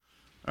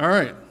All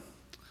right,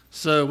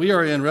 so we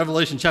are in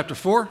Revelation chapter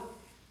 4.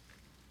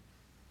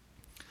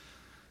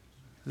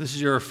 This is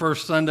your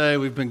first Sunday.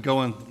 We've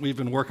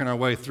been working our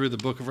way through the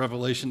book of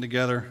Revelation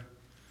together.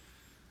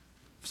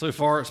 So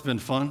far, it's been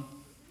fun.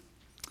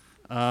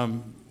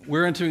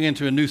 We're entering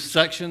into a new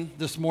section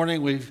this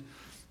morning.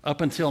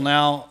 Up until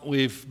now,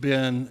 we've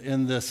been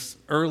in this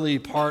early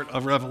part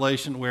of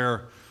Revelation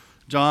where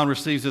John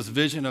receives this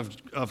vision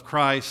of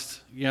Christ,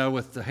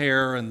 with the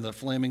hair and the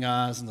flaming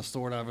eyes and the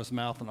sword out of his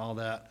mouth and all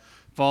that.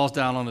 Falls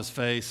down on his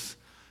face,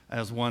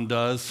 as one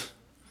does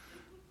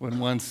when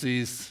one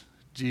sees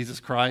Jesus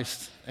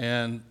Christ.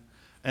 And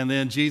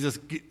then Jesus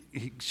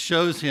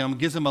gives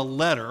him a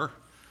letter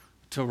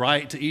to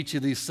write to each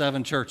of these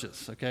 7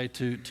 churches, okay,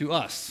 to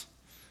us,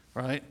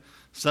 right?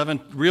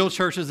 7 real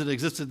churches that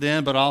existed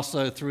then, but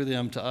also through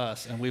them to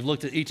us. And we've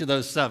looked at each of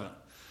those 7.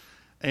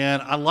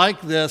 And I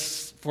like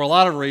this for a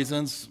lot of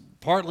reasons,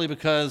 partly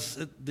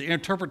because the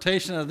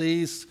interpretation of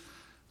these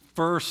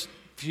first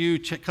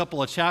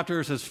couple of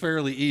chapters is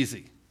fairly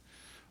easy.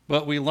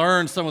 But we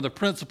learn some of the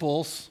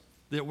principles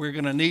that we're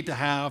going to need to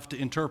have to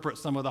interpret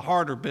some of the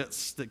harder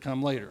bits that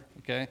come later,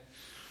 okay?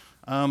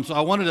 So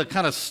I wanted to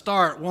kind of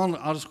start.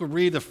 I'll just go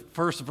read the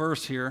first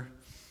verse here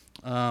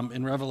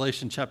in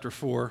Revelation chapter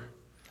 4,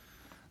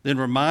 then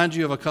remind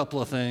you of a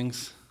couple of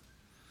things,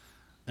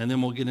 and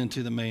then we'll get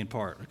into the main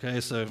part,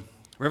 okay? So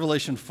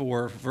Revelation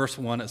 4, verse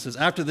 1, it says,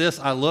 "After this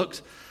I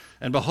looked,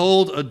 and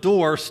behold, a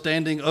door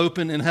standing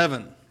open in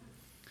heaven.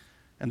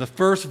 And the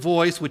first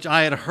voice which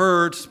I had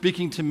heard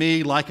speaking to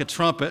me like a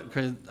trumpet,"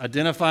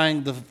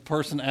 identifying the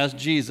person as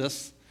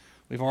Jesus.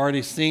 We've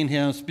already seen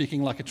him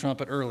speaking like a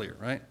trumpet earlier,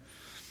 right?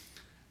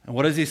 And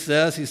what does he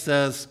say? He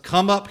says,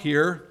 "Come up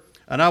here,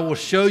 and I will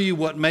show you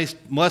what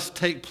must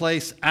take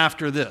place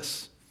after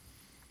this."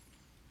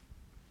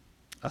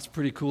 That's a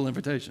pretty cool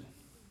invitation.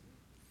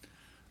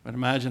 But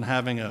imagine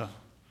having a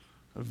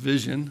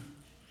vision.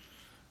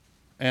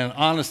 And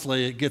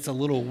honestly, it gets a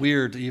little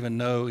weird to even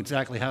know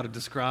exactly how to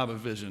describe a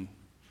vision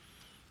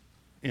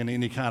in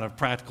any kind of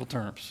practical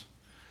terms.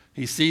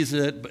 He sees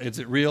it, but is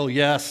it real?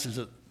 Yes.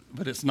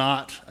 But it's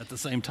not at the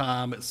same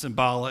time. It's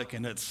symbolic,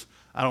 and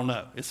I don't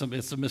know. It's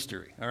a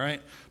mystery, all right?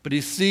 But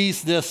he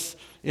sees this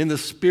in the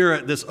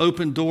spirit, this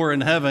open door in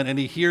heaven, and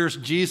he hears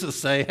Jesus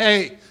say,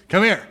 "Hey,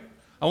 come here.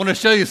 I want to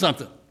show you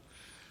something."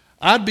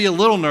 I'd be a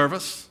little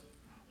nervous,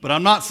 but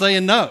I'm not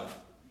saying no,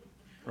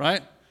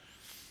 right?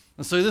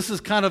 And so this is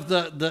kind of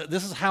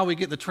this is how we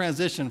get the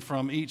transition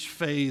from each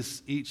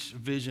phase, each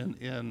vision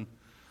in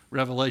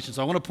Revelation.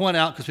 So I want to point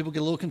out, because people get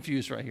a little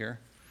confused right here,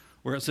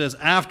 where it says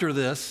after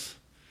this,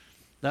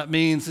 that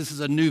means this is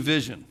a new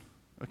vision,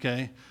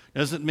 okay? It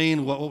doesn't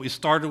mean what we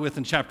started with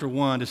in chapter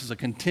 1, this is a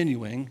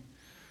continuing.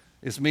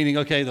 It's meaning,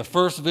 okay, the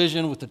first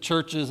vision with the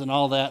churches and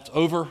all that's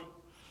over,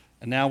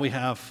 and now we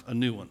have a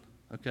new one,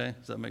 okay?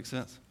 Does that make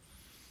sense?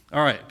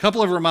 All right, a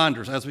couple of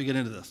reminders as we get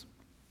into this.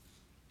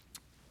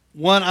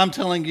 One, I'm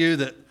telling you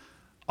that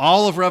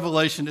all of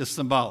Revelation is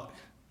symbolic,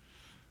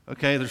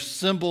 okay? There's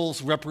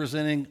symbols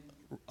representing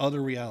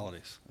other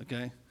realities,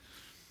 okay?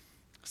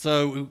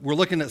 So we're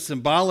looking at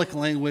symbolic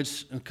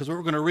language, because what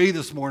we're going to read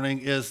this morning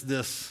is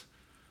this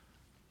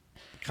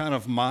kind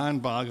of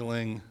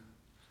mind-boggling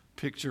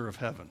picture of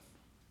heaven.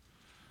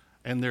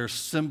 And there's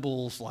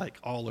symbols like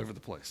all over the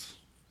place.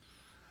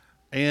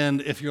 And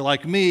if you're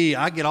like me,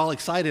 I get all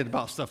excited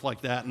about stuff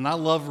like that, and I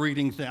love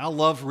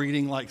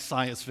reading like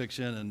science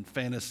fiction and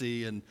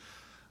fantasy, and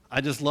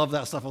I just love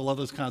that stuff. I love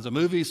those kinds of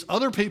movies.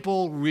 Other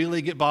people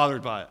really get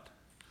bothered by it.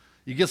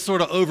 You get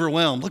sort of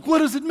overwhelmed. Like, what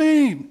does it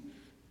mean?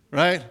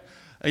 Right?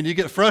 And you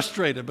get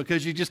frustrated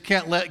because you just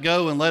can't let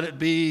go and let it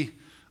be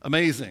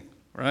amazing,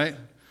 right?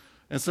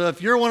 And so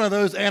if you're one of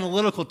those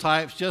analytical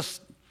types,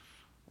 just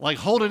like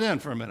hold it in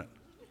for a minute,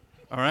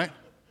 all right?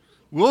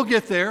 We'll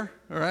get there,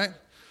 all right?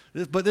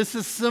 But this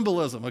is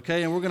symbolism,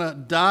 okay? And we're going to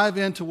dive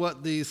into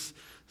what these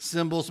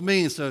symbols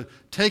mean. So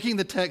taking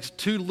the text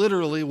too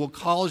literally will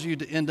cause you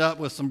to end up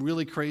with some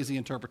really crazy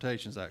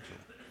interpretations, actually.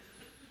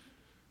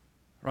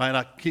 Right?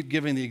 I keep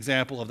giving the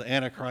example of the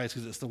Antichrist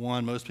because it's the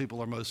one most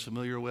people are most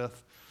familiar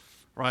with,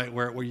 right?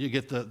 Where you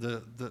get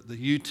the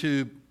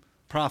YouTube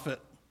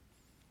prophet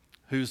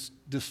who's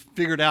just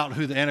figured out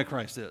who the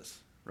Antichrist is,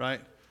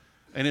 right?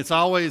 And it's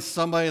always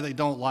somebody they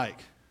don't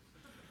like.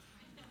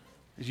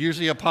 It's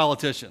usually a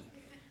politician,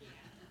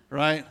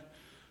 right?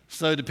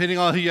 So depending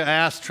on who you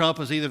ask, Trump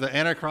is either the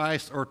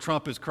Antichrist or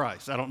Trump is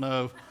Christ. I don't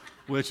know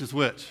which is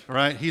which,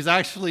 right? He's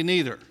actually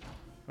neither,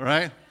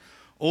 right?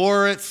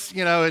 Or it's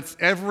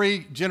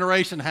every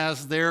generation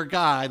has their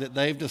guy that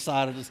they've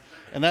decided is,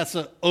 and that's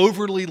an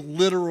overly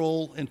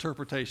literal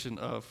interpretation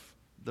of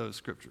those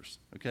scriptures.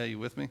 Okay, you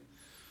with me?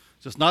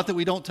 Just not that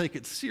we don't take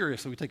it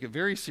seriously, we take it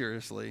very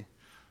seriously,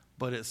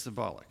 but it's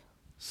symbolic.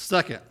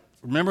 Second,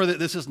 remember that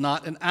this is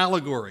not an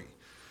allegory,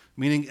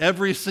 meaning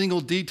every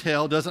single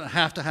detail doesn't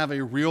have to have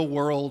a real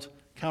world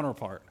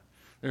counterpart.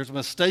 There's a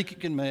mistake you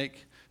can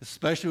make,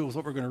 especially with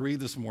what we're going to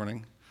read this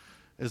morning,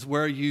 is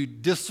where you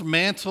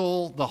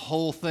dismantle the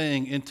whole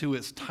thing into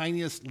its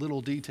tiniest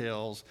little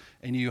details,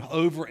 and you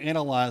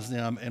overanalyze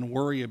them and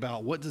worry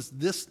about what does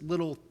this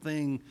little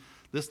thing,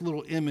 this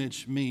little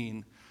image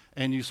mean,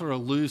 and you sort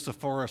of lose the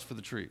forest for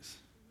the trees.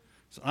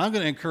 So I'm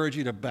going to encourage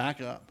you to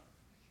back up,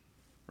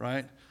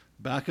 right?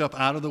 Back up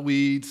out of the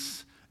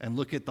weeds and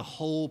look at the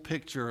whole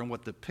picture and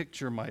what the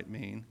picture might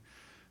mean,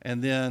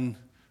 and then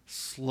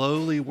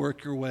slowly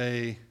work your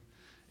way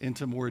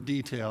into more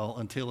detail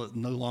until it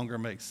no longer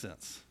makes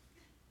sense.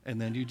 And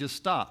then you just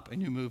stop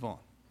and you move on,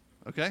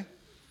 okay?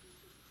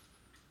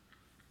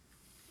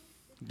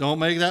 Don't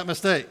make that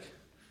mistake.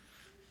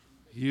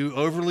 You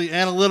overly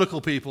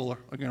analytical people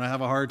are going to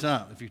have a hard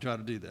time if you try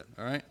to do that,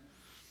 all right?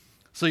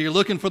 So you're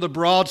looking for the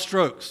broad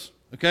strokes,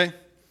 okay?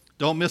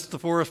 Don't miss the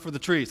forest for the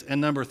trees.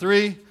 And number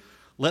 3,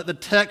 let the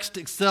text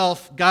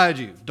itself guide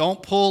you.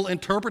 Don't pull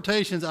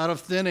interpretations out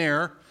of thin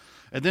air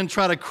and then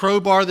try to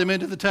crowbar them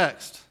into the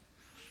text.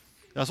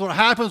 That's what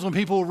happens when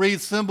people read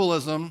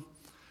symbolism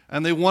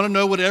and they want to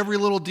know what every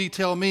little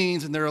detail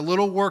means, and they're a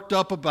little worked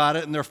up about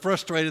it, and they're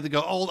frustrated. They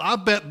go, oh, I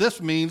bet this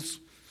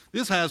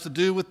has to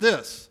do with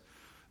this.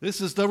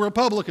 This is the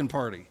Republican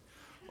Party.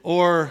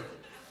 Or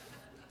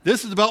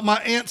this is about my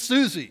Aunt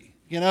Susie,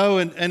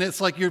 and it's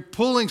like you're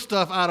pulling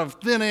stuff out of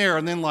thin air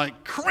and then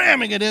like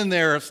cramming it in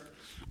there.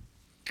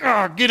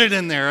 Get it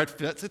in there. It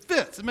fits.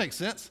 It makes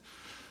sense.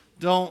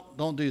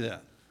 Don't do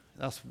that.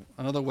 That's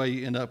another way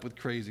you end up with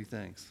crazy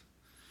things.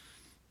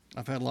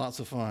 I've had lots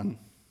of fun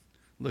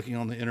looking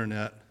on the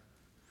internet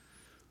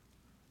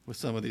with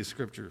some of these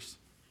scriptures.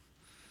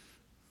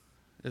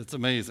 It's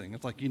amazing.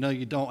 It's like, you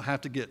don't have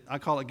to I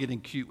call it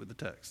getting cute with the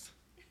text.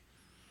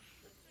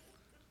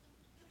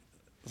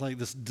 It's like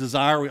this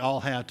desire we all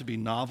have to be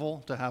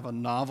novel, to have a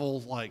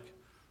novel, like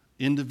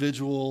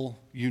individual,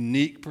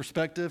 unique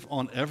perspective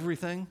on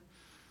everything.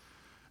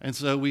 And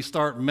so we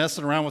start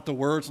messing around with the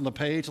words on the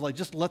page, like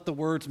just let the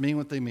words mean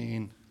what they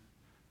mean.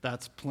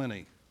 That's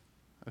plenty.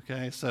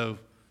 Okay, so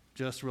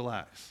just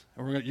relax.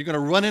 And you're going to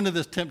run into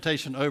this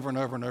temptation over and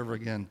over and over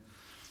again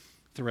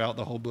throughout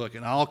the whole book.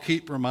 And I'll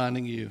keep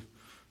reminding you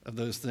of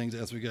those things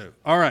as we go.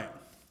 All right.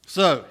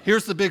 So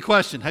here's the big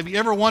question. Have you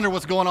ever wondered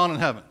what's going on in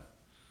heaven?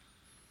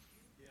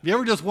 Have you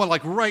ever just wondered,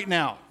 like right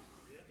now?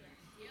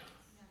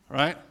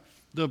 Right?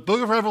 The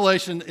book of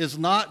Revelation is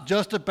not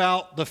just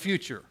about the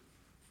future.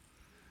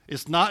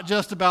 It's not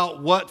just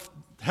about what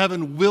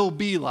heaven will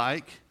be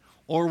like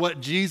or what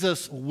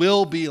Jesus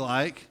will be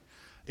like.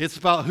 It's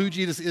about who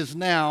Jesus is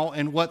now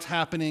and what's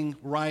happening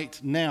right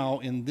now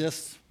in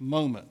this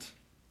moment,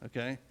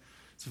 okay?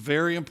 It's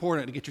very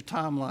important to get your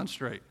timeline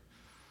straight.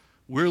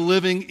 We're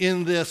living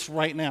in this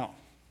right now,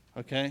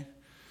 okay?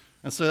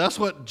 And so that's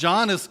what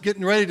John is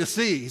getting ready to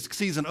see. He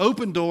sees an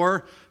open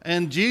door,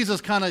 and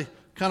Jesus kind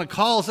of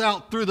calls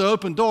out through the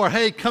open door,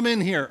 hey, come in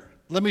here.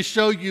 Let me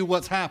show you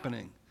what's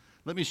happening.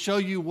 Let me show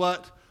you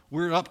what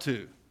we're up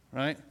to,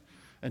 right?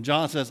 And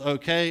John says,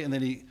 okay, and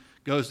then he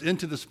goes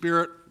into the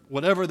Spirit,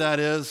 whatever that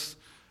is,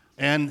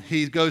 and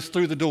he goes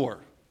through the door.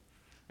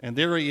 And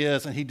there he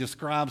is, and he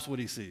describes what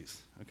he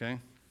sees, okay?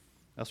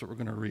 That's what we're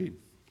going to read.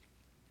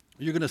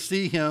 You're going to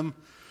see him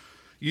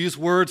use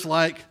words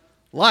like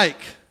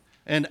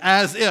and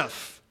as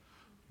if,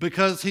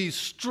 because he's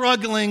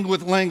struggling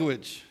with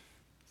language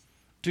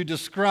to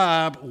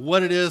describe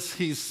what it is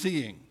he's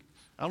seeing.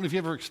 I don't know if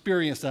you've ever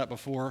experienced that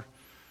before,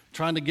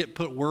 trying to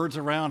put words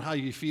around how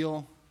you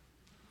feel.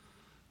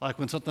 Like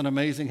when something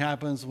amazing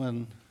happens,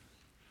 when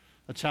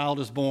a child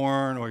is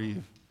born, or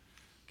you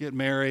get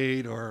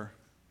married, or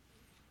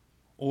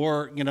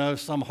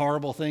some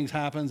horrible things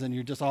happens and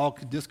you're just all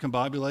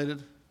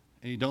discombobulated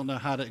and you don't know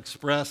how to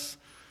express.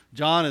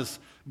 John is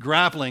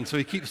grappling, so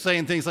he keeps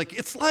saying things like,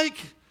 it's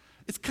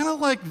kind of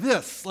like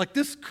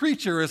this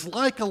creature is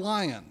like a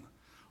lion,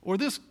 or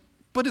this,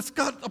 but it's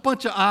got a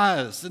bunch of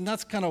eyes, and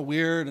that's kind of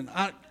weird, and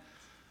I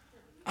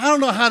don't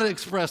know how to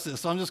express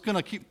this, so I'm just going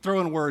to keep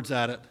throwing words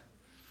at it,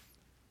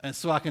 and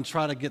so I can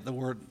try to get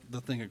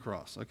the thing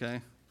across,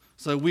 okay?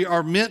 So we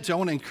are meant to, I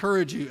want to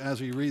encourage you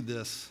as we read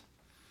this,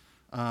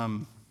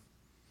 to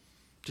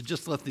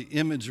just let the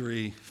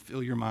imagery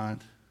fill your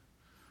mind.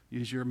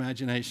 Use your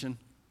imagination.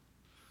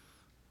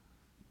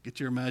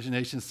 Get your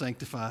imagination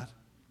sanctified.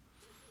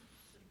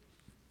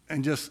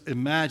 And just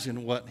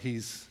imagine what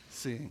he's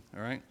seeing,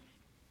 all right?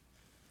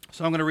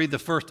 So I'm going to read the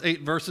first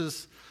 8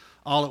 verses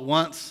all at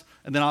once,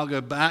 and then I'll go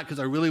back because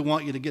I really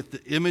want you to get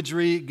the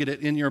imagery, get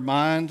it in your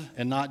mind,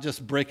 and not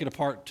just break it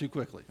apart too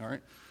quickly, all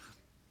right?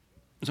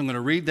 So I'm going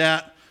to read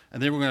that,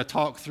 and then we're going to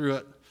talk through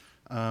it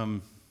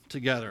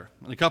together.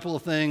 And a couple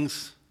of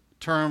things,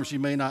 terms you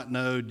may not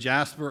know,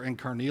 jasper and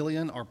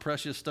carnelian are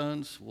precious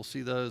stones. We'll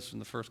see those in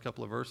the first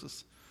couple of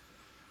verses.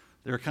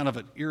 They're kind of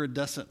an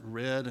iridescent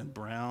red and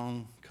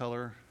brown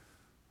color.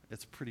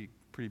 It's pretty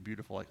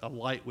beautiful. Like a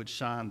light would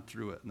shine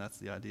through it, and that's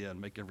the idea,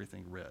 and make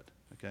everything red,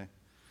 okay?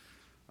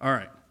 All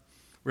right.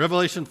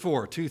 Revelation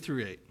 4, 2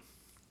 through 8.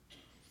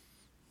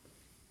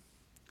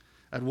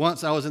 At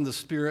once I was in the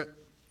Spirit,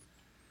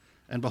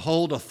 and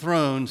behold, a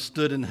throne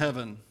stood in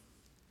heaven,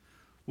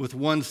 with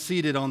one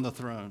seated on the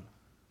throne.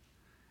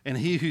 And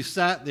he who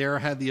sat there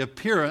had the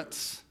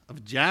appearance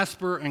of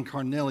jasper and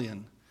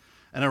carnelian.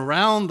 And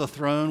around the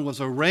throne was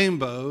a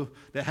rainbow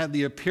that had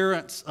the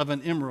appearance of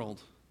an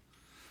emerald.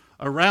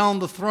 Around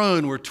the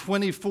throne were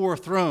 24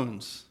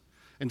 thrones,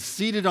 and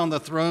seated on the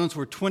thrones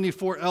were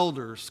 24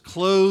 elders,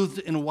 clothed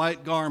in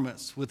white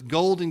garments, with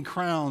golden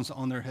crowns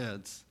on their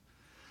heads.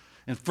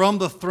 And from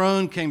the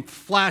throne came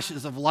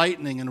flashes of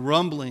lightning and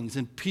rumblings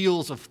and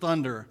peals of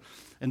thunder.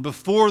 And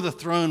before the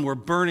throne were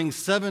burning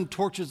 7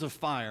 torches of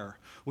fire,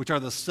 which are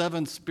the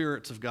 7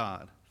 spirits of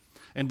God.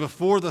 And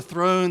before the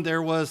throne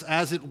there was,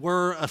 as it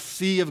were, a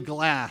sea of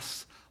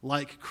glass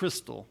like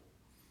crystal.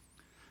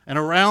 And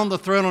around the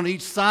throne on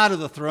each side of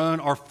the throne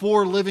are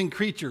 4 living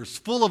creatures,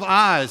 full of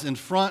eyes in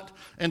front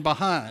and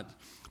behind.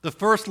 The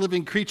first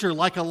living creature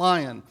like a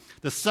lion,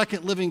 the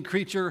second living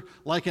creature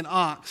like an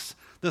ox,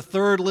 the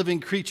third living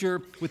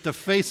creature with the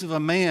face of a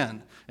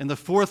man, and the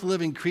fourth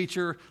living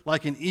creature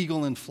like an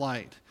eagle in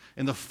flight.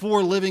 And the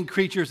 4 living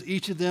creatures,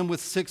 each of them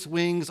with 6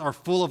 wings, are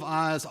full of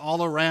eyes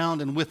all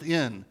around and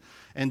within.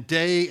 And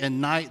day and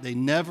night they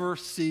never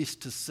cease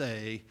to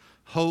say,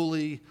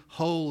 "Holy,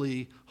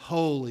 holy,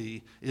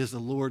 holy is the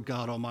Lord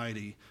God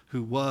Almighty,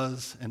 who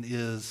was and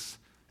is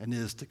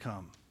to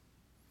come."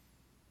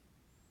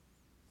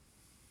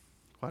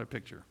 Quite a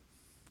picture.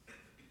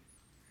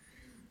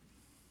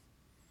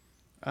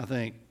 I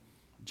think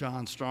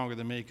John's stronger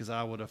than me because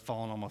I would have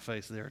fallen on my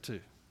face there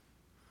too.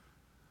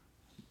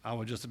 I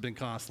would just have been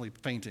constantly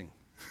fainting.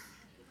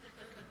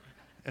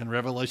 And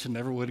Revelation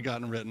never would have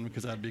gotten written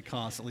because I'd be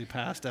constantly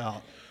passed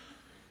out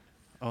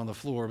on the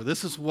floor. But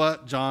this is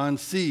what John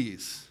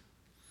sees.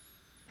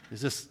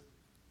 Is this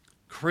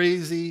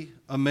crazy,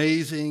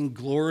 amazing,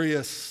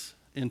 glorious,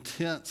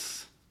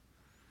 intense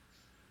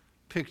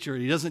picture.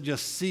 He doesn't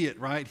just see it,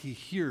 right? He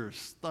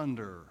hears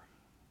thunder.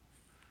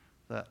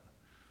 That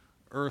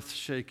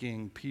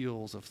earth-shaking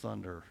peals of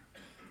thunder.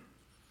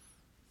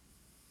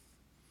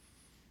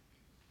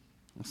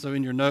 And so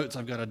in your notes,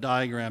 I've got a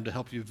diagram to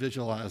help you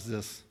visualize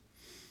this.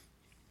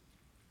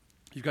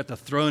 You've got the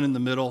throne in the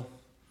middle.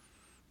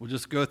 We'll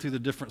just go through the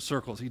different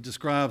circles. He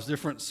describes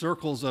different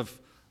circles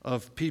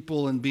of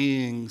people and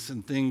beings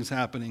and things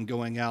happening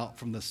going out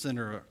from the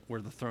center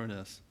where the throne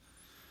is.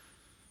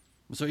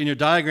 So in your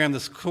diagram, the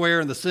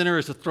square in the center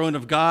is the throne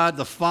of God.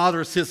 The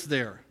Father sits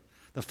there.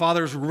 The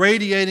Father is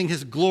radiating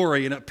his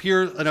glory, and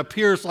it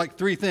appears like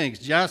 3 things: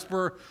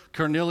 jasper,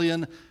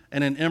 carnelian,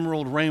 and an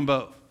emerald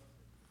rainbow.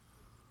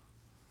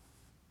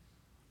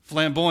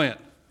 Flamboyant,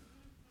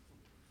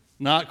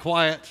 not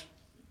quiet,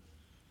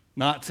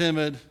 not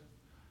timid.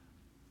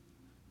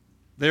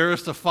 There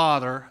is the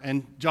Father,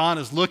 and John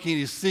is looking,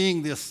 he's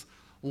seeing this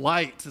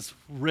light, this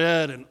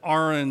red and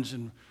orange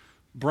and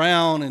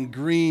brown and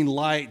green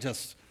light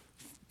just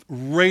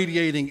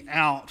radiating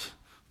out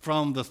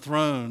from the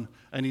throne,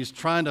 and he's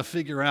trying to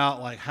figure out,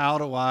 like, how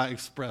do I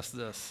express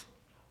this?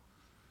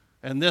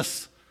 And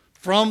this,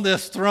 from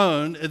this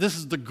throne, this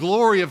is the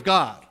glory of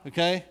God,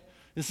 okay?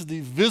 This is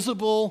the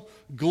visible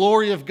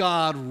glory of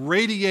God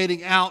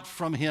radiating out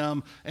from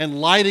him and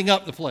lighting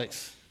up the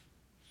place.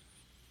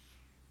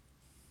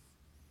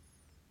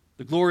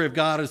 The glory of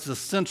God is the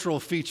central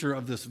feature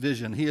of this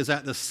vision. He is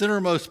at the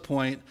centermost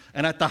point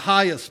and at the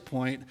highest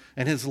point,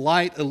 and his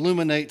light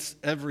illuminates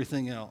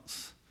everything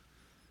else.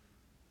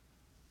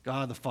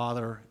 God the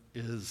Father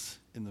is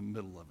in the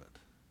middle of it.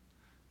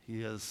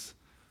 He is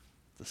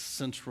the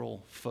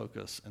central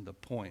focus and the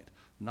point,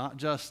 not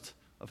just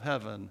of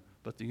heaven,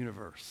 but the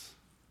universe.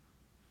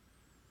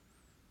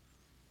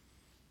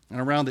 And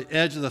around the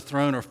edge of the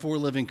throne are 4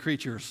 living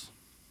creatures.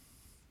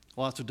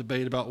 Lots of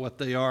debate about what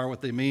they are,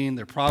 what they mean.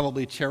 They're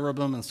probably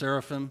cherubim and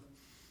seraphim.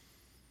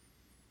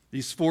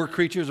 These 4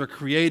 creatures are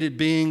created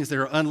beings.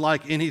 They're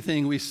unlike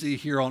anything we see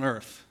here on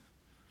earth.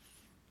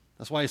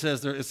 That's why he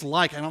says it's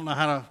like, I don't know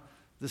how to,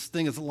 this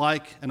thing is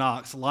like an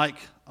ox, like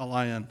a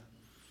lion.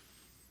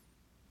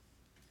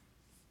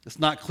 It's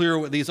not clear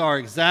what these are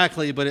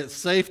exactly, but it's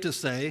safe to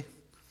say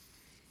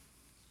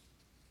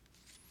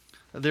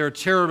they're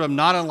cherubim,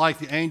 not unlike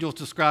the angels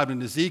described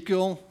in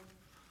Ezekiel,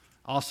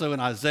 also in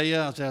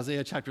Isaiah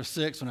chapter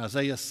 6, when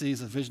Isaiah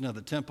sees a vision of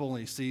the temple, and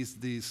he sees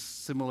these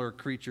similar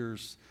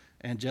creatures,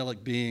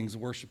 angelic beings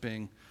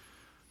worshiping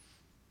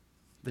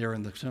there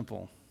in the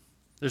temple.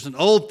 There's an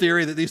old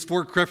theory that these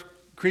 4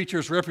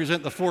 creatures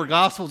represent the 4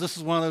 Gospels. This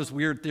is one of those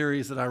weird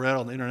theories that I read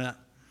on the internet.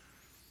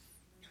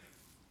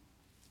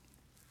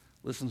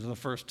 Listen to the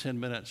first 10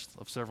 minutes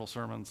of several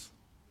sermons.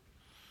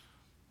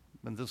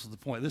 And this is the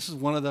point. This is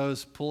one of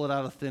those, pull it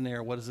out of thin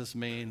air. What does this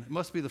mean? It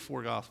must be the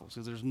 4 Gospels,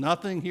 because there's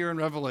nothing here in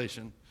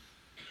Revelation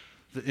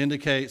that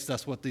indicates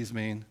that's what these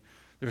mean.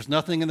 There's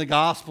nothing in the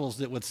Gospels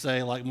that would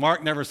say, like,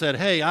 Mark never said,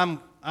 "Hey, I'm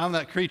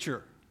that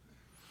creature.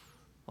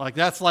 Like,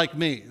 that's like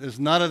me." There's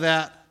none of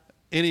that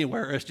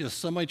anywhere. It's just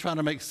somebody trying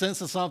to make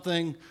sense of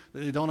something that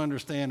they don't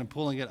understand and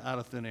pulling it out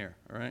of thin air,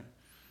 all right?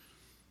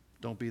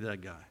 Don't be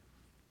that guy.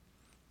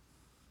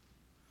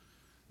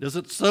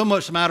 Doesn't so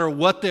much matter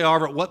what they are,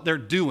 but what they're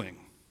doing.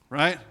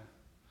 Right?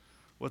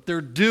 What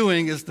they're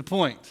doing is the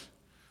point.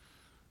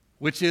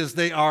 which is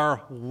they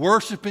are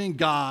worshiping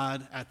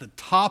God at the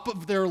top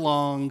of their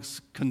lungs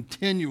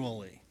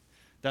continually.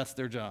 That's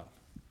their job.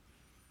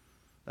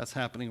 That's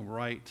happening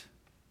right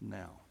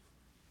now.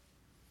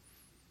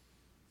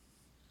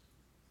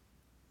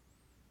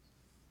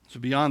 So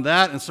beyond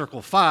that, in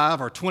circle 5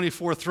 are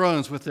 24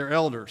 thrones with their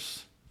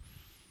elders.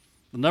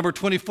 The number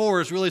 24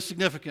 is really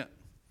significant.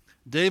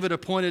 David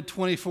appointed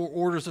 24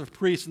 orders of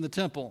priests in the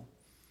temple.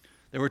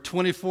 There were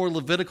 24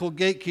 Levitical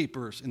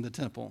gatekeepers in the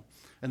temple.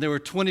 And there were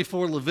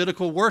 24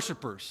 Levitical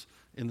worshipers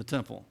in the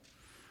temple.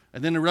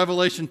 And then in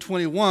Revelation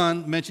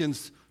 21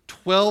 mentions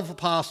 12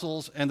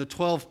 apostles and the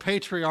 12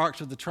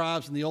 patriarchs of the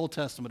tribes in the Old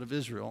Testament of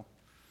Israel,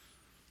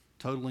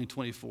 totaling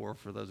 24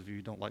 for those of you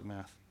who don't like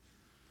math.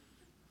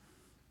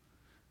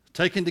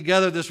 Taken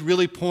together, this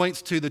really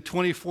points to the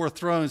 24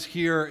 thrones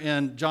here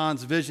in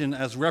John's vision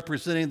as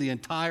representing the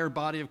entire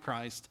body of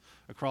Christ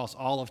across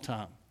all of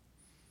time.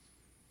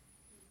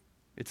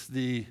 It's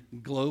the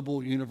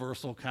global,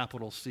 universal,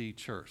 capital C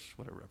church,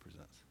 what it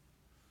represents.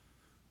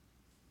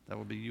 That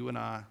would be you and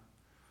I,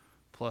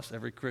 plus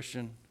every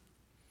Christian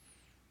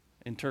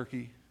in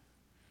Turkey,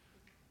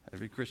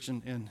 every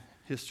Christian in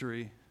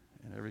history,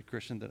 and every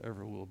Christian that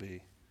ever will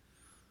be.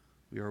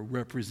 We are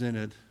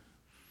represented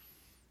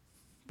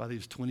by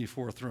these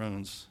 24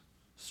 thrones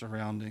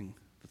surrounding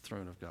the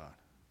throne of God.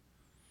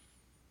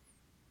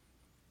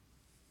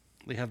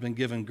 They have been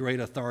given great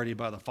authority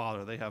by the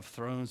Father. They have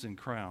thrones and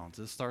crowns.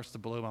 This starts to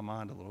blow my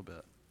mind a little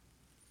bit.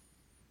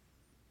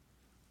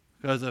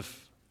 Because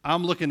if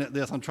I'm looking at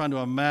this, I'm trying to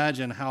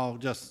imagine how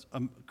just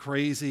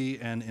crazy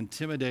and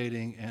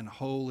intimidating and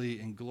holy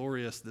and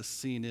glorious this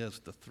scene is.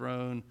 The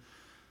throne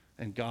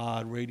and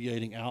God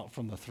radiating out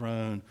from the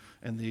throne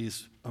and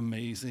these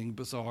amazing,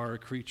 bizarre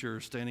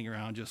creatures standing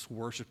around just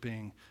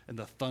worshiping, and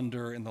the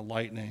thunder and the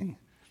lightning.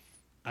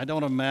 I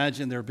don't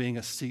imagine there being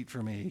a seat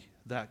for me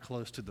that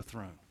close to the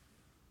throne.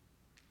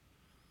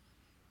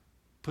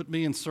 Put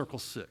me in circle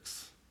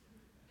 6.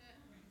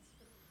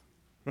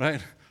 Right?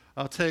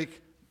 I'll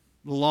take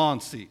the lawn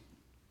seat,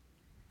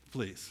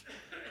 please.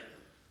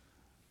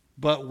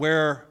 But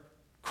where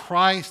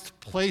Christ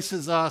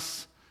places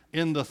us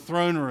in the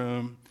throne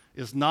room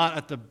is not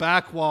at the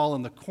back wall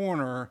in the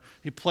corner.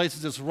 He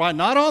places us right,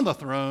 not on the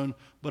throne,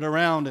 but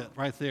around it,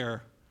 right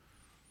there.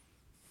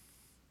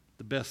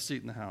 The best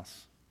seat in the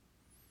house.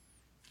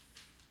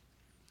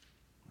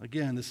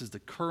 Again, this is the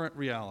current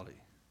reality.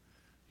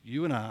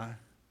 You and I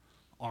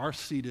are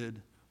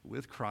seated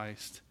with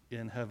Christ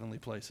in heavenly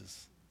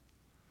places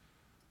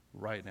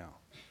right now.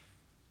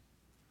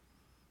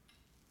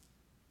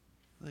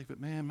 Like,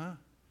 but man,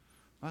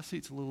 my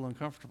seat's a little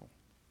uncomfortable.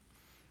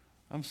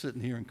 I'm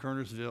sitting here in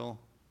Kernersville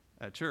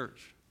at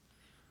church.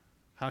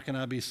 How can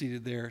I be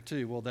seated there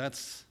too? Well,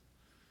 that's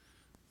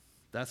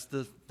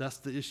the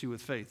issue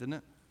with faith, isn't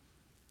it?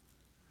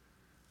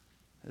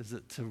 Is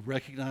it to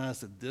recognize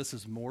that this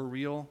is more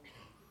real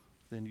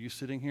than you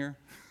sitting here?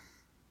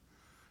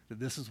 That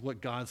this is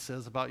what God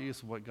says about you,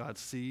 it's what God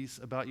sees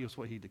about you, it's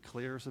what he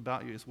declares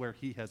about you, it's where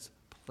he has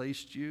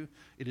placed you.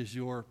 It is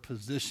your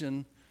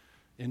position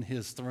in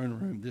his throne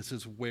room. This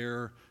is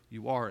where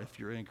you are if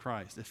you're in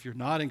Christ. If you're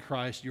not in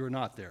Christ, you're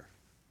not there.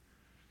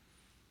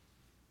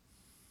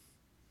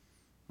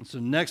 And so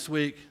next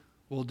week,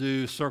 we'll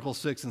do circle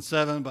 6 and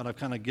 7, but I've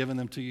kind of given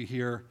them to you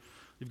here.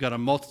 You've got a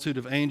multitude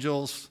of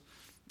angels.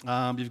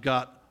 You've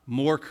got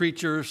more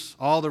creatures,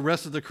 all the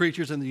rest of the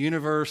creatures in the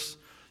universe.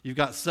 You've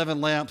got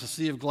 7 lamps, a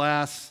sea of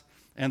glass,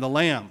 and the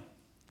Lamb,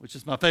 which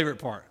is my favorite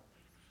part.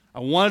 I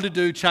wanted to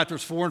do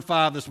chapters 4 and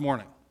 5 this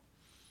morning.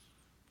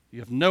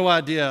 You have no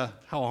idea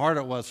how hard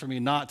it was for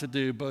me not to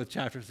do both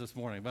chapters this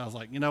morning. But I was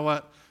like, you know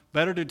what?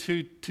 Better do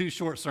two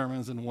short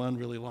sermons than one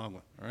really long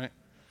one, all right?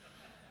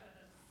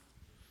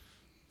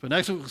 But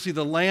next week we'll see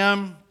the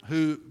Lamb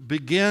who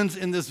begins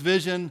in this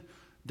vision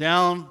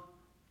down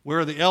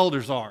where the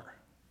elders are,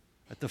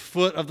 at the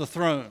foot of the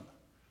throne.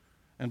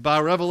 And by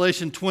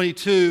Revelation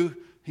 22,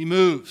 he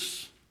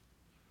moves.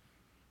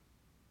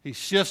 He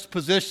shifts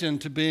position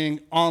to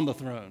being on the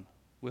throne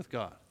with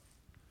God.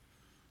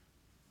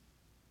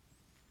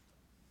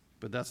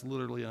 But that's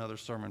literally another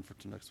sermon for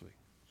next week.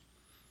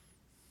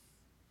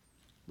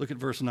 Look at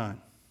verse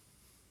 9.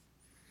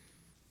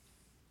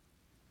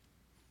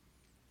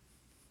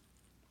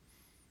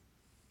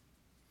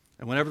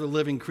 And whenever the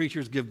living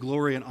creatures give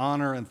glory and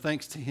honor and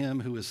thanks to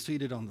him who is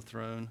seated on the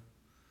throne,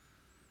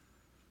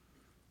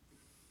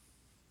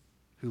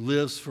 who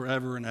lives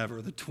forever and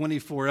ever, the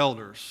 24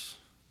 elders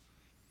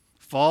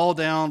fall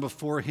down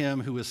before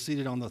him who is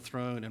seated on the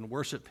throne and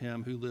worship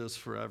him who lives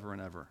forever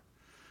and ever.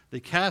 They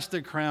cast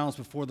their crowns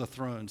before the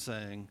throne,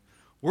 saying,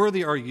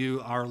 "Worthy are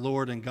you, our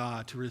Lord and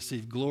God, to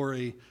receive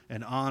glory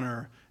and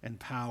honor and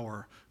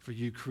power, for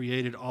you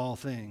created all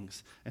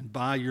things, and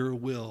by your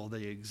will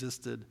they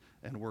existed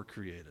and were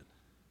created."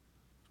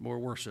 More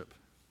worship.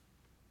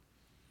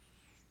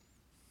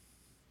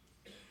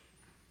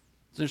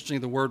 It's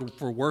interesting, the word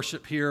for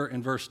worship here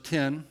in verse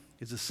 10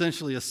 is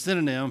essentially a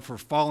synonym for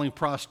falling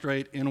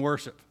prostrate in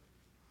worship.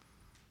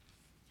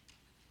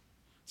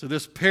 So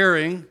this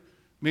pairing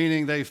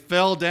meaning they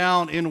fell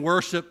down in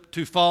worship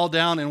to fall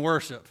down in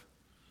worship.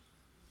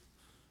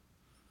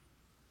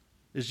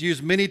 It's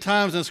used many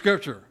times in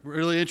Scripture,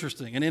 really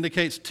interesting, and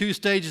indicates two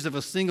stages of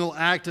a single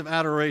act of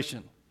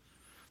adoration.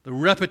 The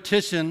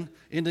repetition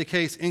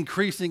indicates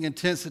increasing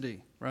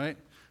intensity, right?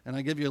 And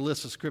I give you a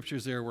list of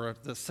scriptures there where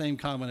the same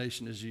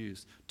combination is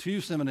used. Two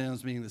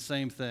synonyms meaning the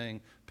same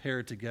thing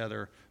paired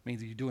together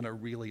means that you're doing it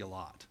really a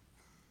lot.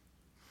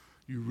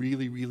 You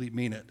really, really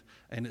mean it.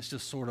 And it's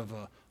just sort of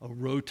a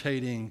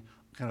rotating,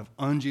 kind of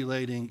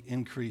undulating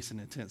increase in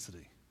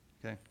intensity,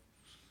 okay?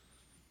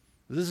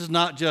 This is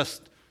not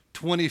just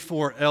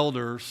 24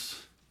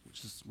 elders,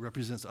 which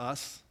represents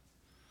us,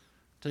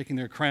 taking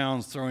their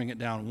crowns, throwing it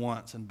down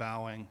once, and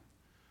bowing,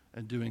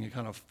 and doing a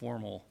kind of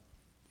formal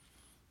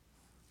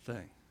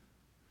thing.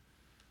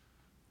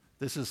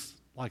 This is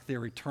like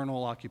their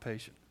eternal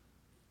occupation.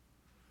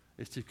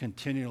 It's to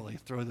continually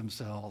throw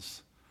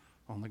themselves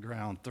on the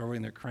ground,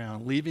 throwing their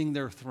crown, leaving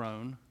their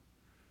throne,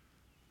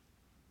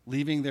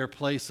 leaving their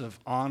place of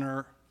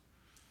honor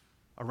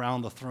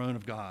around the throne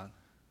of God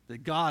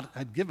that God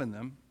had given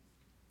them.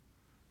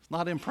 It's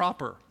not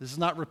improper. This is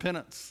not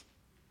repentance.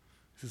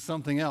 This is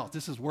something else.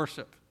 This is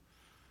worship.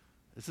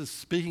 This is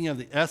speaking of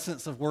the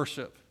essence of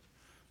worship,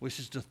 which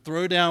is to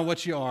throw down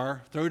what you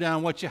are, throw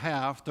down what you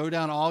have, throw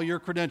down all your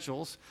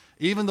credentials,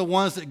 even the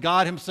ones that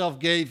God himself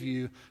gave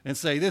you, and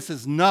say, this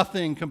is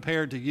nothing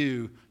compared to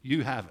you.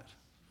 You have it.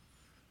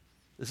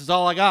 This is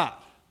all I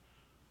got.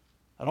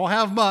 I don't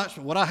have much,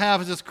 but what I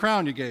have is this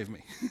crown you gave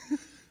me.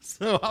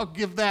 So I'll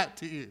give that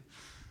to you.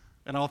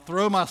 And I'll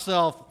throw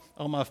myself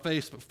on my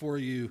face before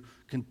you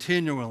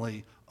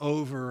continually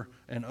over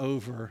and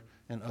over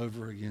and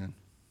over again.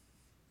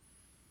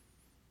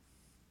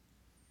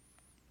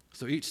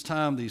 So each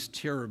time these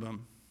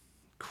cherubim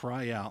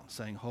cry out,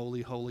 saying,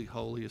 holy, holy,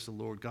 holy is the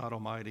Lord God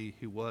Almighty,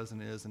 who was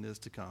and is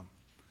to come.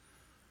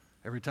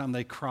 Every time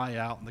they cry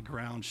out and the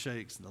ground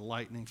shakes and the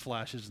lightning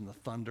flashes and the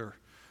thunder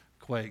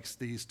quakes,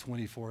 these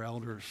 24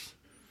 elders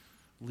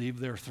leave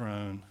their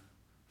throne,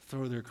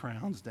 throw their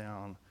crowns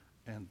down,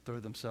 and throw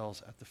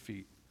themselves at the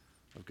feet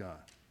of God.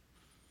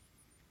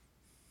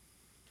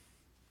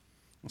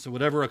 And so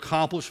whatever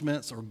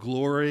accomplishments or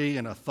glory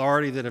and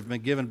authority that have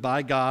been given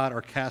by God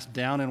are cast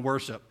down in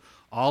worship.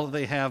 All that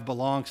they have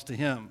belongs to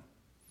him.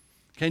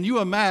 Can you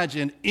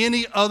imagine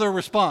any other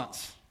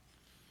response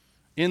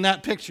in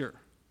that picture?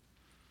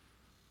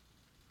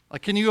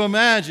 Like, can you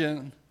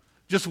imagine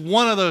just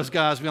one of those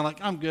guys being like,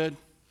 I'm good.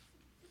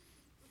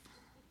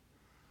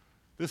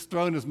 This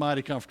throne is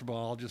mighty comfortable.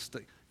 I'll just stay.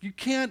 You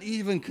can't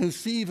even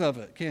conceive of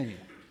it, can you?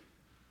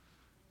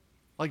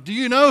 Like, do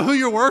you know who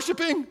you're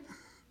worshiping?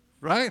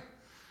 Right?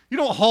 You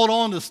don't hold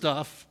on to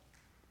stuff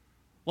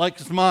like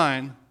it's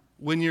mine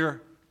when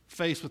you're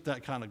faced with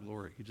that kind of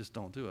glory. You just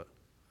don't do it.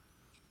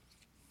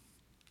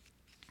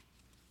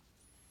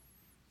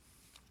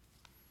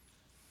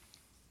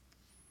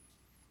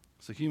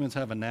 So humans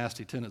have a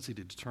nasty tendency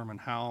to determine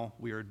how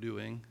we are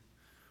doing,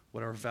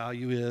 what our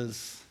value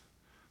is,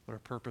 what our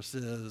purpose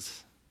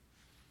is,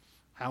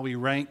 how we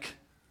rank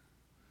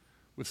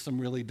with some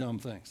really dumb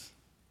things.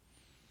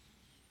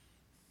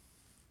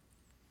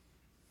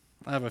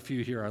 I have a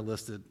few here I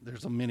listed.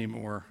 There's many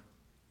more.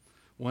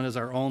 One is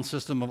our own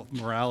system of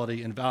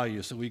morality and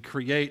values. So we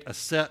create a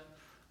set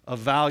of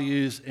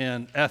values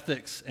and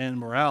ethics and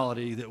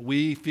morality that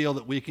we feel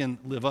that we can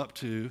live up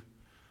to.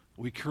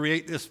 We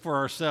create this for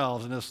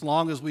ourselves, and as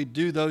long as we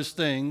do those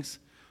things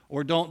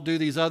or don't do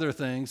these other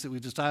things that we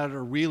decided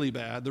are really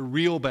bad, the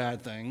real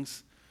bad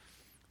things,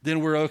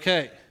 then we're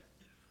okay.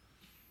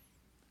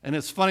 And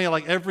it's funny,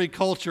 like every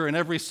culture and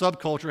every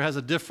subculture has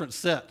a different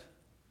set.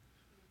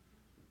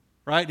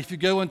 Right? If you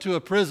go into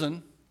a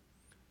prison,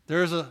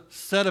 there's a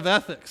set of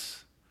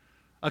ethics,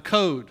 a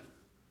code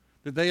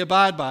that they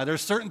abide by.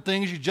 There's certain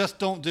things you just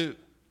don't do.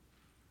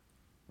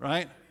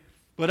 Right?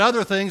 But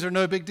other things are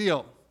no big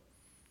deal.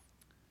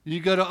 You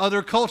go to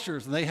other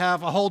cultures, and they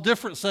have a whole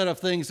different set of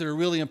things that are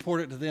really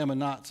important to them and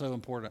not so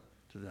important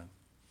to them.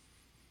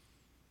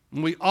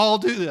 And we all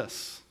do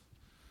this.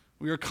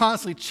 We are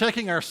constantly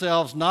checking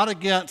ourselves not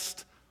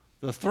against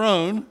the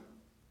throne,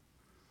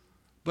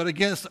 but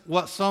against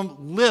what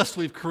some list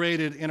we've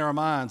created in our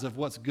minds of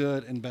what's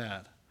good and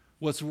bad,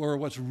 what's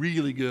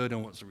really good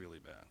and what's really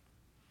bad.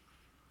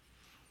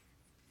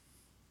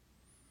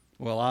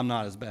 Well, I'm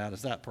not as bad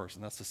as that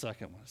person. That's the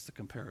second one. It's the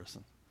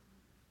comparison.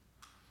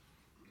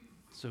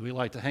 So we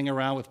like to hang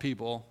around with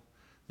people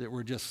that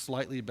we're just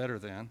slightly better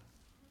than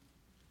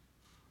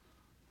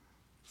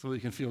so we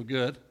can feel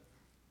good,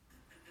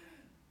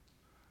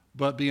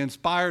 but be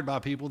inspired by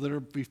people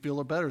that we feel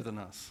are better than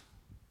us.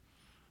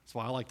 That's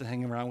why I like to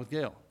hang around with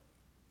Gail,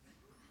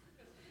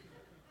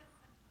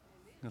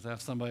 because I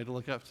have somebody to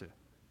look up to.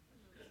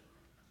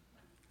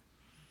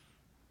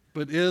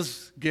 But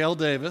is Gail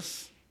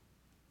Davis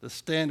the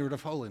standard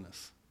of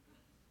holiness?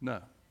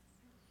 No.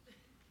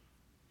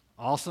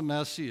 Awesome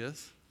as she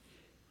is,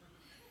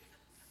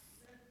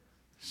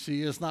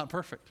 she is not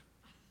perfect.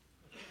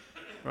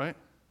 Right?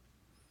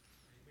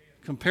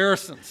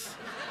 Comparisons.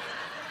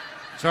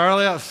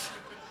 Charlie,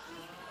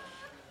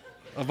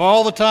 Of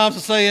all the times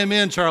to say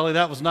amen, Charlie,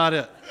 that was not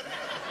it.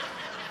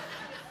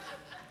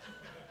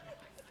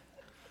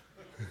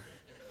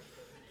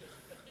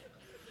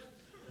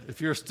 If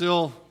you're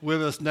still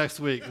with us next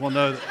week, we'll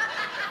know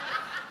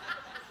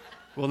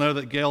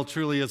that Gail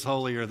truly is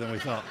holier than we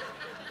thought.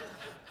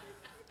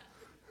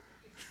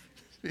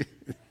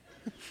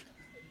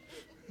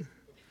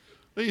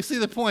 But you see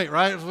the point,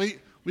 right?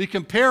 We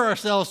compare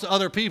ourselves to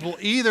other people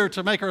either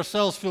to make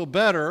ourselves feel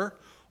better,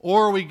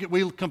 or we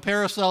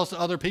compare ourselves to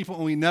other people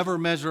and we never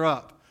measure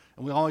up.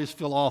 And we always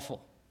feel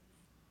awful,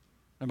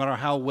 no matter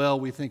how well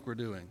we think we're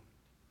doing.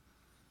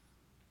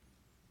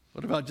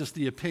 What about just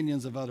the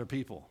opinions of other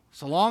people?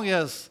 So long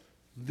as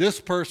this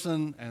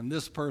person and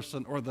this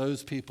person or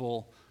those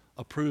people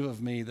approve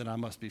of me, then I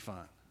must be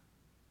fine.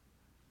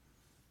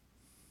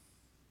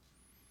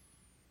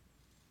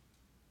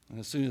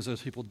 And as soon as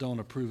those people don't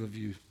approve of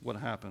you, what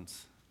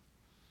happens?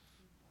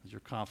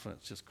 Your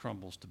confidence just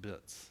crumbles to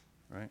bits,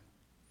 right?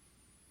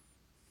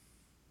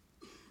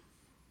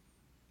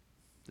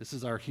 This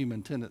is our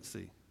human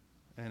tendency,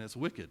 and it's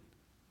wicked.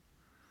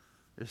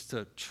 It's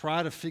to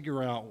try to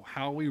figure out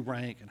how we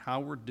rank and how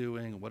we're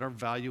doing, what our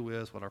value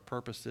is, what our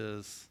purpose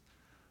is,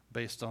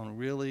 based on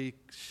really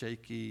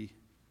shaky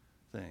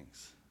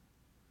things.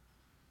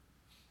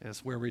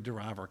 It's where we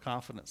derive our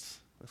confidence.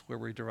 It's where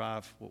we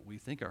derive what we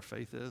think our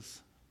faith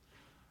is.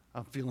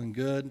 I'm feeling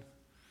good,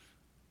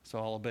 so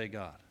I'll obey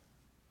God.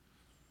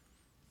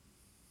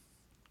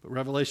 But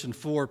Revelation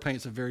 4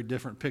 paints a very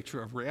different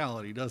picture of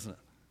reality, doesn't it?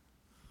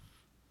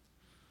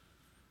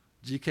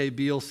 G.K.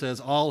 Beale says,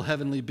 all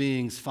heavenly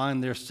beings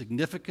find their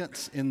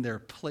significance in their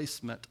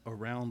placement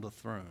around the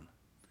throne.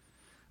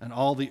 And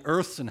all the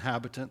earth's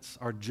inhabitants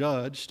are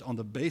judged on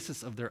the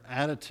basis of their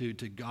attitude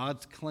to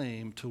God's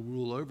claim to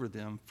rule over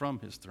them from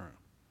his throne.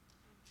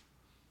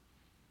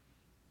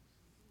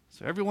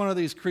 So every one of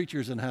these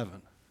creatures in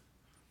heaven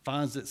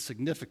finds its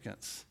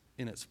significance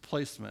in its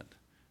placement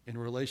in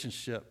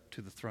relationship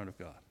to the throne of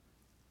God.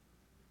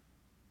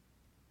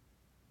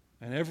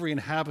 And every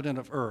inhabitant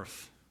of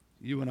earth,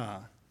 you and I,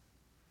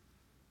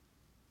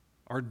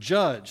 are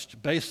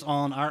judged based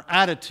on our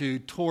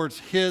attitude towards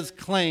his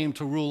claim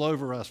to rule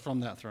over us from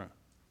that throne.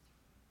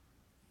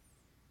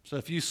 So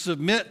if you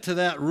submit to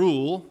that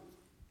rule,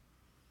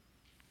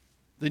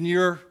 then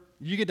you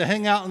get to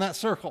hang out in that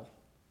circle.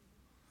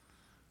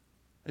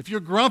 If you're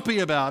grumpy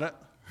about it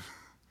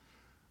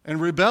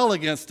and rebel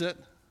against it,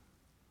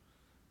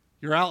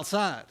 you're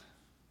outside.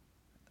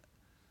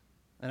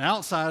 And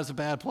outside is a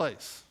bad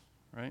place,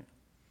 right?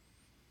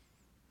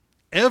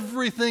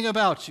 Everything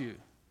about you,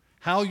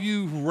 how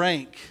you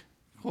rank,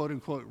 quote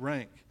unquote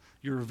rank,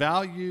 your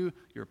value,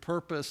 your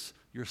purpose,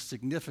 your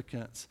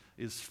significance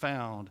is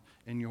found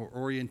in your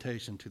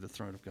orientation to the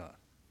throne of God.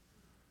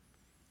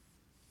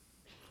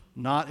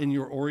 Not in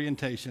your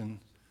orientation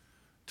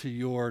to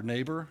your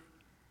neighbor,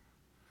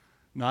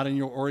 not in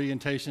your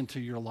orientation to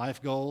your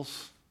life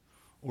goals,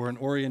 or an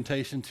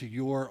orientation to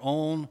your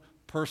own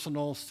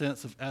personal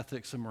sense of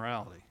ethics and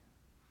morality.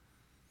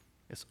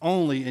 It's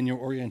only in your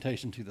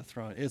orientation to the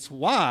throne. It's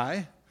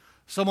why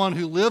someone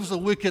who lives a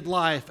wicked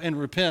life and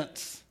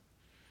repents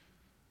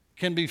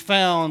can be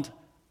found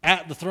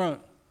at the throne.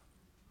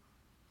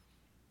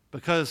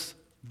 Because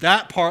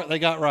that part they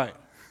got right.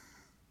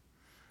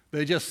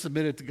 They just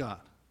submitted to God.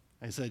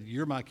 They said,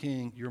 you're my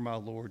king, you're my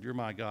Lord, you're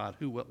my God.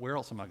 Where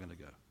else am I going to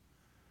go?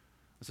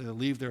 So they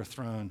leave their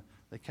throne,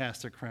 they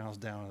cast their crowns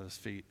down at his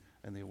feet,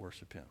 and they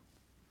worship him.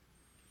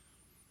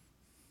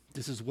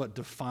 This is what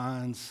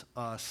defines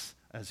us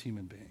as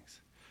human beings.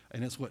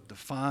 And it's what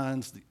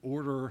defines the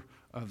order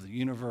of the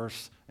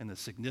universe and the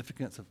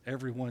significance of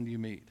everyone you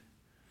meet,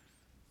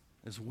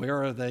 is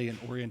where are they in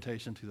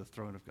orientation to the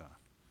throne of God.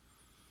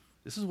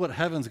 This is what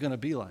heaven's going to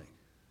be like.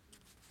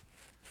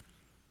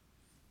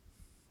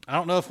 I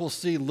don't know if we'll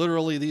see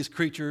literally these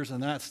creatures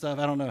and that stuff.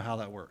 I don't know how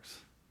that works.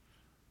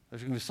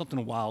 There's going to be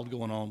something wild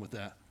going on with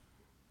that.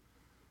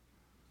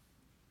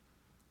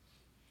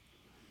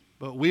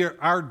 But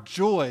our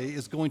joy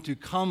is going to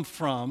come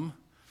from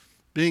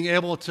being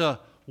able to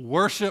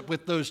worship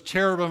with those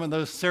cherubim and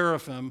those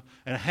seraphim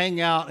and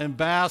hang out and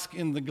bask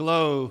in the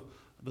glow,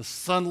 the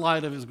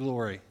sunlight of his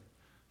glory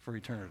for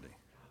eternity.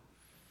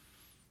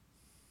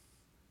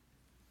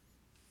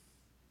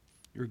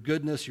 Your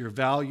goodness, your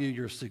value,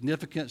 your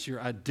significance,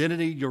 your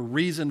identity, your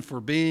reason for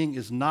being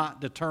is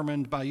not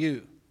determined by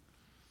you.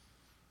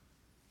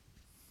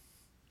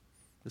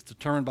 It's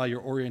determined by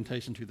your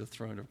orientation to the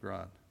throne of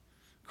God.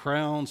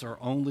 Crowns are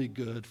only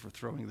good for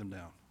throwing them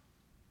down.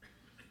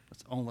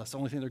 That's the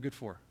only thing they're good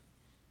for.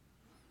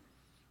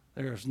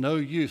 There's no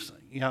use.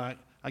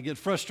 I get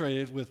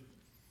frustrated with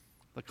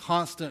the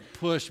constant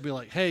push to be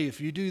like, hey, if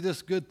you do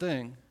this good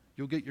thing,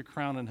 you'll get your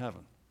crown in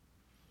heaven.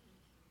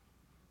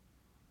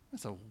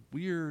 That's a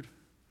weird,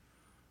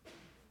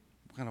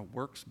 kind of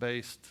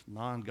works-based,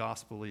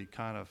 non-gospel-y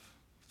kind of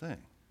thing.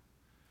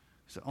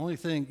 It's the only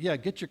thing, yeah,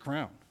 get your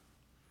crown.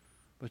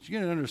 But you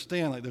got to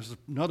understand, there's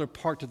another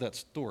part to that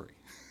story.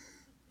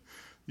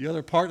 The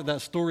other part of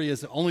that story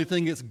is the only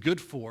thing it's good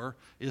for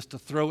is to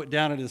throw it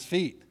down at his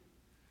feet.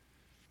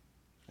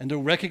 and to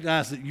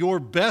recognize that your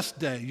best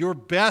day, your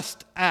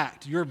best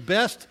act, your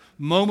best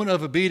moment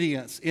of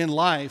obedience in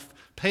life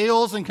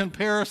pales in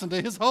comparison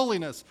to his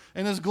holiness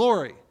and his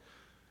glory.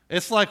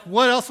 It's like,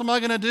 what else am I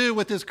going to do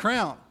with this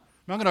crown?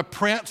 Am I going to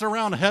prance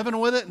around heaven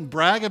with it and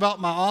brag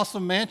about my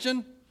awesome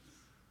mansion?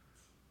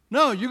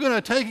 No, you're going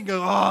to take it and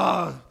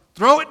go,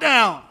 throw it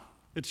down.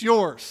 It's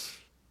yours.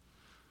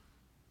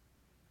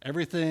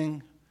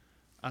 Everything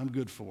I'm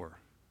good for,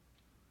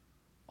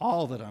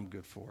 all that I'm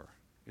good for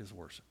is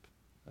worship.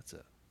 That's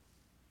it.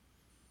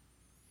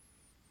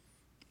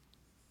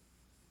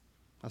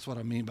 That's what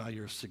I mean by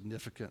your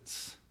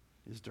significance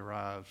is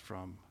derived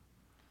from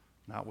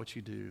not what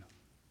you do,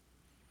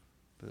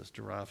 but it's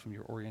derived from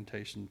your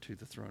orientation to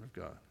the throne of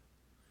God.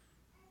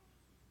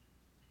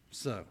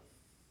 So,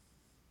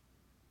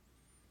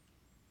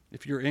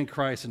 if you're in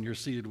Christ and you're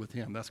seated with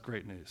him, that's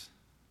great news.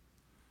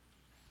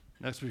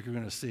 Next week we're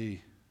going to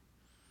see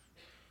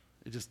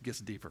it just gets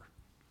deeper.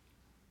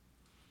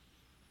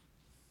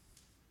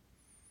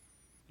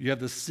 You have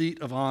the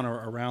seat of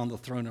honor around the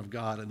throne of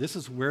God, and this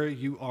is where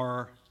you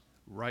are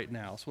right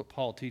now. That's what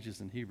Paul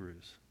teaches in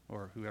Hebrews,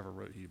 or whoever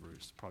wrote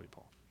Hebrews, probably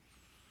Paul.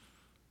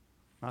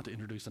 Not to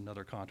introduce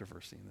another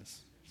controversy in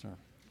this sermon.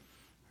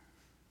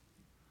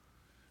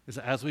 Is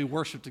that as we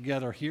worship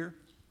together here,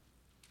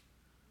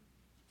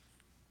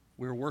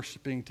 we're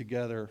worshiping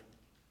together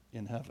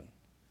in heaven,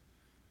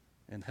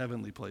 in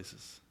heavenly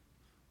places,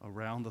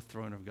 around the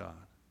throne of God.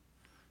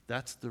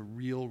 That's the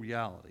real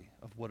reality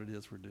of what it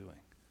is we're doing.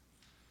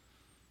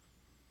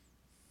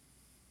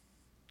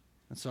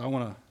 And so I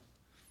want to,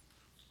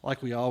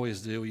 like we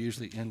always do, we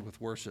usually end with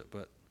worship,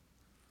 but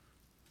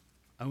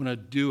I want to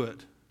do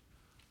it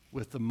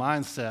with the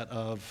mindset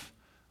of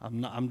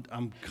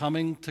I'm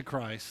coming to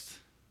Christ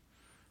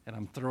and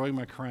I'm throwing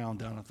my crown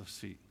down at his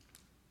feet.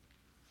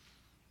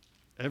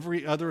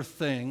 Every other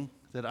thing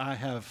that I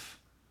have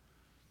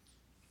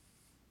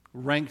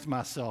ranked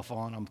myself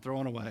on, I'm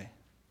throwing away.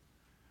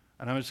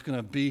 And I'm just going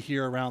to be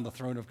here around the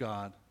throne of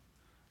God,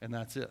 and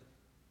that's it.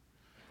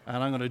 And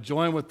I'm going to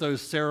join with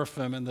those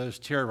seraphim and those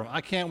cherubim.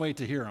 I can't wait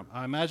to hear them.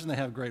 I imagine they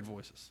have great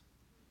voices.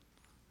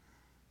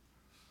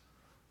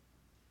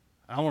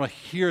 I want to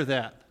hear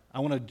that. I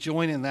want to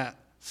join in that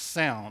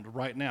sound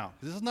right now.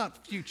 This is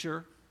not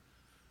future.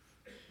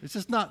 This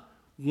is not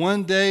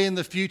one day in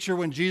the future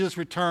when Jesus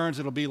returns,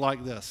 it'll be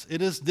like this.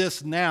 It is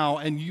this now,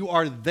 and you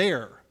are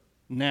there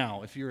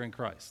now if you're in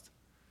Christ,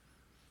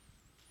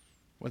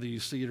 whether you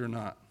see it or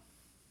not.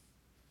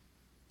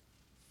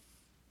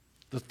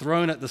 The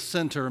throne at the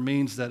center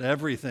means that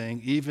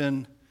everything,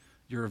 even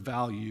your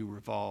value,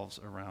 revolves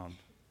around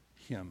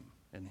him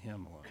and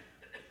him alone.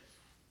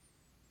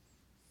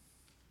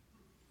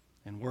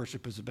 And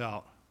worship is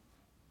about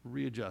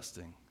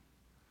readjusting,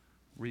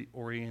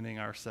 reorienting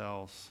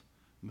ourselves,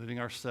 moving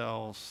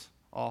ourselves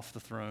off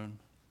the throne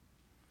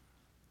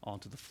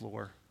onto the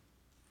floor,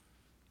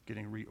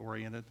 getting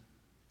reoriented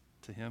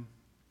to him.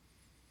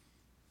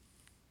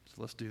 So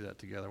let's do that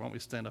together. Why don't we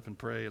stand up and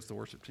pray as the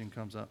worship team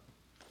comes up?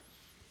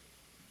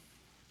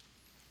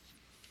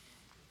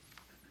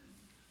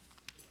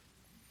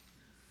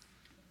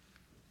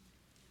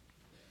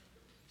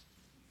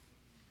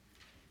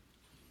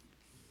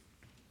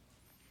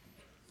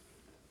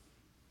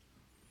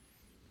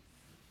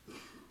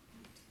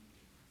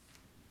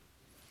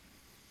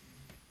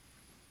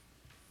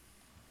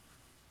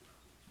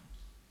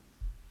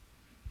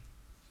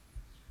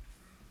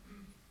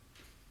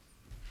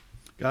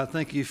 God,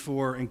 thank you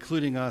for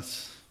including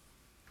us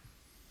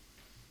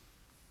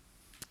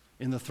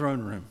in the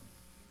throne room.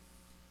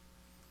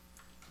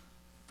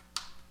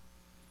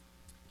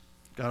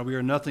 God, we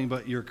are nothing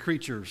but your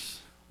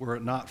creatures were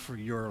it not for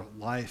your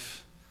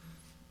life,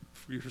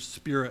 for your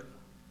spirit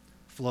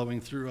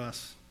flowing through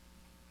us.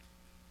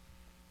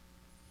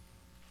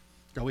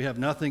 God, we have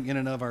nothing in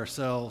and of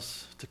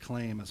ourselves to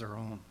claim as our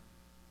own,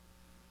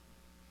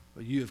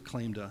 but you have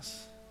claimed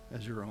us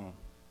as your own.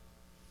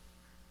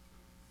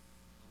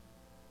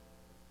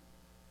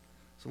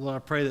 So, Lord, I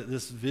pray that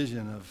this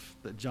vision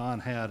that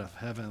John had of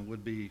heaven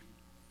would be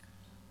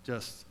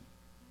just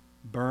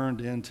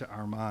burned into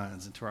our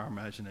minds, into our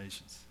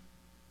imaginations.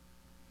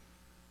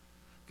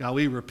 God,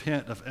 we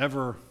repent of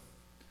ever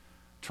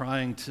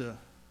trying to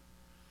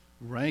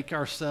rank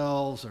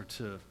ourselves or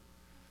to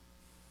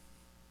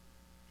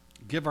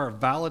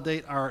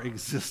validate our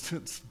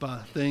existence by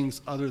things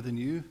other than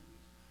you.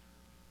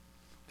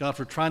 God,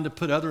 for trying to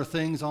put other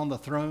things on the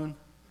throne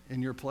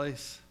in your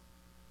place.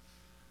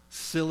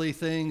 Silly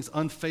things,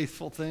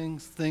 unfaithful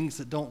things, things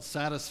that don't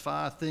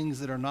satisfy, things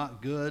that are not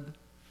good,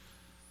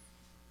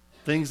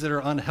 things that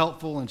are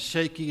unhelpful and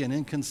shaky and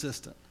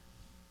inconsistent.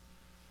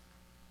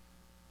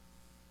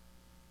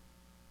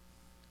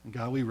 And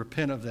God, we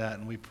repent of that,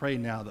 and we pray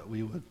now that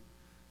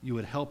you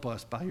would help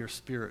us by your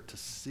Spirit to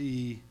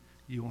see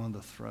you on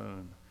the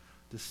throne,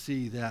 to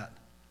see that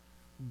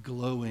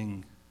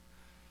glowing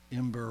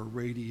ember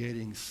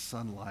radiating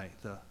sunlight,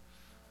 the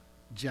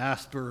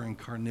jasper and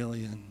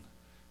carnelian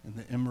and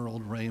the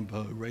emerald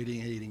rainbow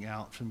radiating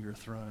out from your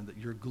throne, that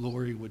your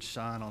glory would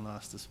shine on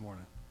us this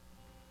morning.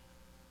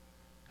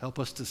 Help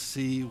us to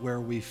see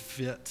where we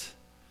fit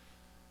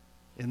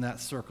in that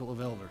circle of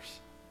elders.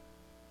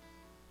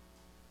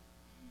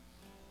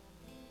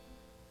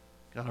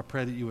 God, I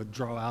pray that you would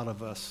draw out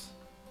of us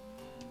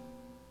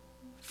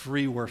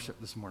free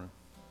worship this morning.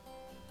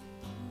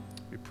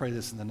 We pray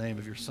this in the name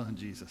of your Son,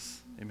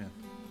 Jesus. Amen.